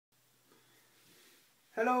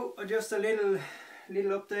Hello, just a little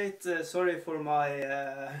update. Sorry for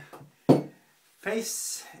my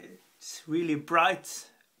face. It's really bright.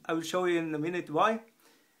 I will show you in a minute why.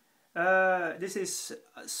 This is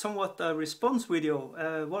somewhat a response video.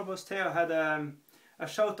 Warboss had a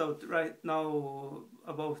shout out right now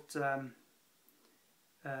about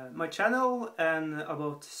my channel and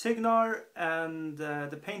about Cygnar and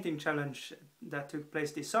the painting challenge that took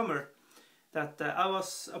place this summer that I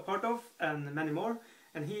was a part of, and many more.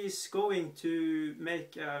 And he is going to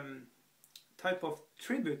make type of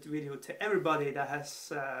tribute video to everybody that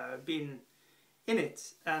has been in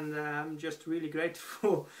it, and I'm just really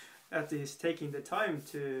grateful that he's taking the time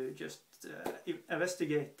to just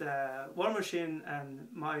investigate War Machine and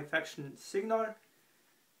my faction Cygnar.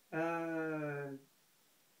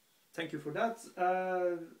 Thank you for that.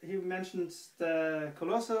 He mentions the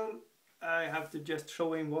Colossal. I have to just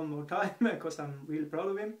show him one more time because I'm really proud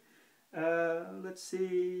of him. Let's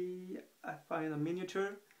see, I find a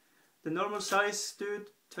miniature. The normal size dude,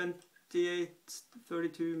 28-32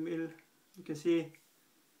 mil. You can see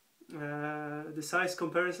the size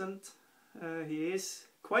comparison. He is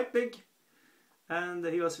quite big, and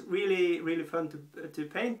he was really fun to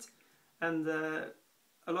paint. And a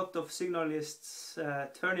lot of Cygnar lists,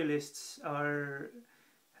 tourney lists are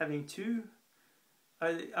having two.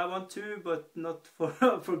 I want two, but not for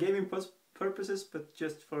for gaming purposes, but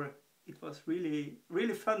just for it was really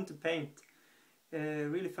fun to paint.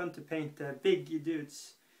 Really fun to paint big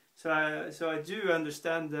dudes. So I do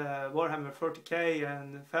understand Warhammer 40k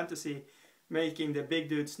and fantasy making the big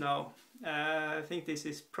dudes now. I think this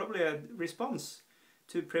is probably a response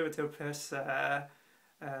to Predator Press,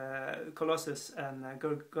 Colossus and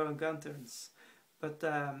Gargantuans, but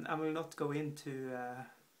I will not go into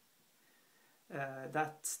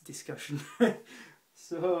that discussion.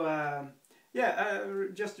 So yeah,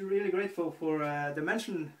 just really grateful for the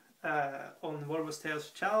mention on Warboss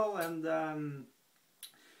Tales channel, and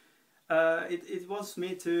it wants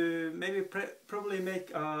me to maybe probably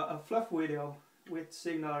make a fluff video with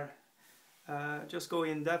Cygnar, just go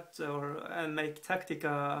in depth and make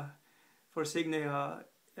Tactica for Cygnar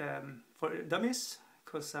for dummies,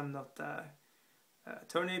 because I'm not a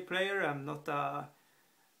tourney player. I'm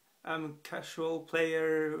a casual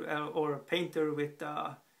player or a painter with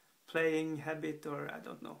a playing habit, or I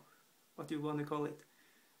don't know what you want to call it.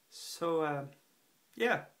 So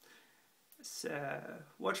yeah,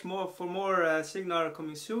 watch more for more Cygnar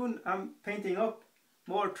coming soon. I'm painting up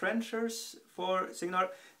more trenchers for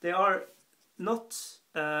Cygnar. They are not,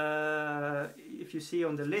 if you see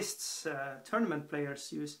on the lists, tournament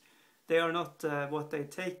players use. They are not what they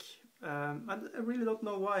take. I really don't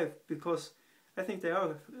know why, because I think they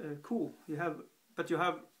are cool. But you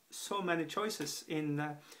have so many choices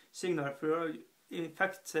in Cygnar. For in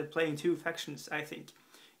fact playing two factions. I think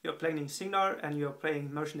you're playing Cygnar and you're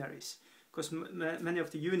playing mercenaries, because many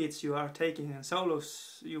of the units you are taking in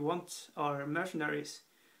solos you want are mercenaries,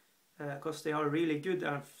 because they are really good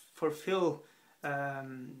and fulfill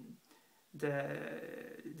the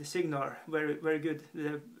Cygnar very good.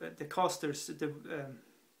 The casters, the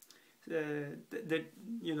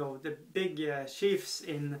you know, the big chiefs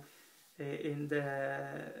in the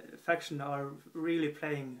faction are really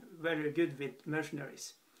playing very good with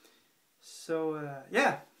mercenaries. So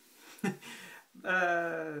yeah.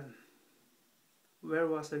 Where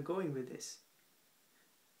was I going with this?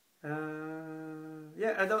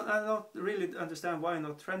 Yeah, I don't really understand why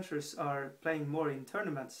not trenchers are playing more in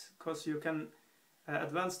tournaments, because you can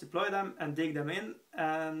advance deploy them and dig them in,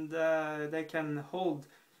 and they can hold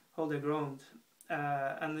their ground,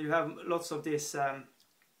 and you have lots of this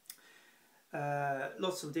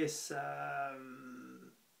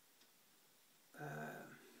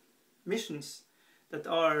missions that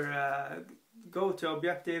are go to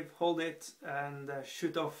objective, hold it, and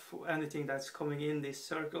shoot off anything that's coming in this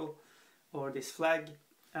circle or this flag,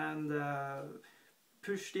 and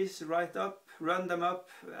push this right up, run them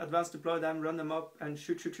up, advance deploy them, run them up, and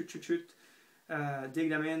shoot, dig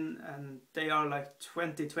them in, and they are like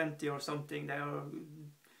 20 or something. They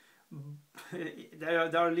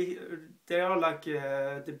are like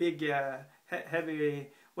the big heavy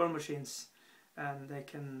war machines, and they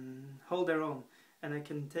can hold their own, and I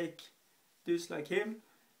can take dudes like him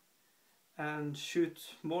and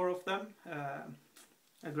shoot more of them.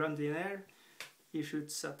 A Grandinier, he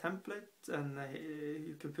shoots a template, and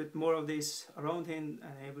you can put more of these around him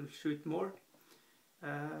and he will shoot more.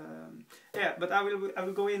 Yeah, but I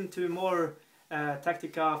will go into more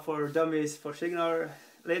Tactica for dummies for Cygnar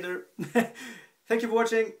later. Thank you for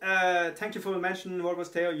watching. Thank you for mentioning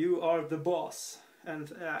Warboss Tale. You are the boss. And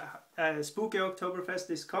Spooky Oktoberfest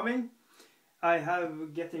is coming. I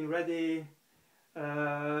have getting ready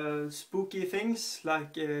spooky things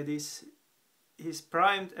like this. He's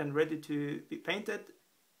primed and ready to be painted,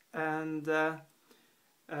 and the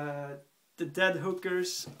dead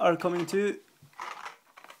hookers are coming too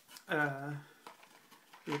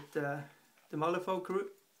with the Malifaux crew.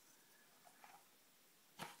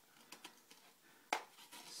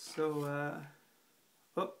 So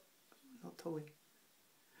oh, not towing.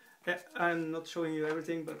 Yeah, I'm not showing you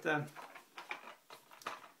everything, but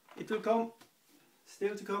it will come,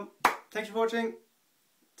 still to come. Thanks for watching.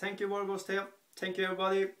 Thank you, Warboss. Thank you,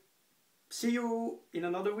 everybody. See you in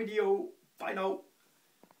another video. Bye now.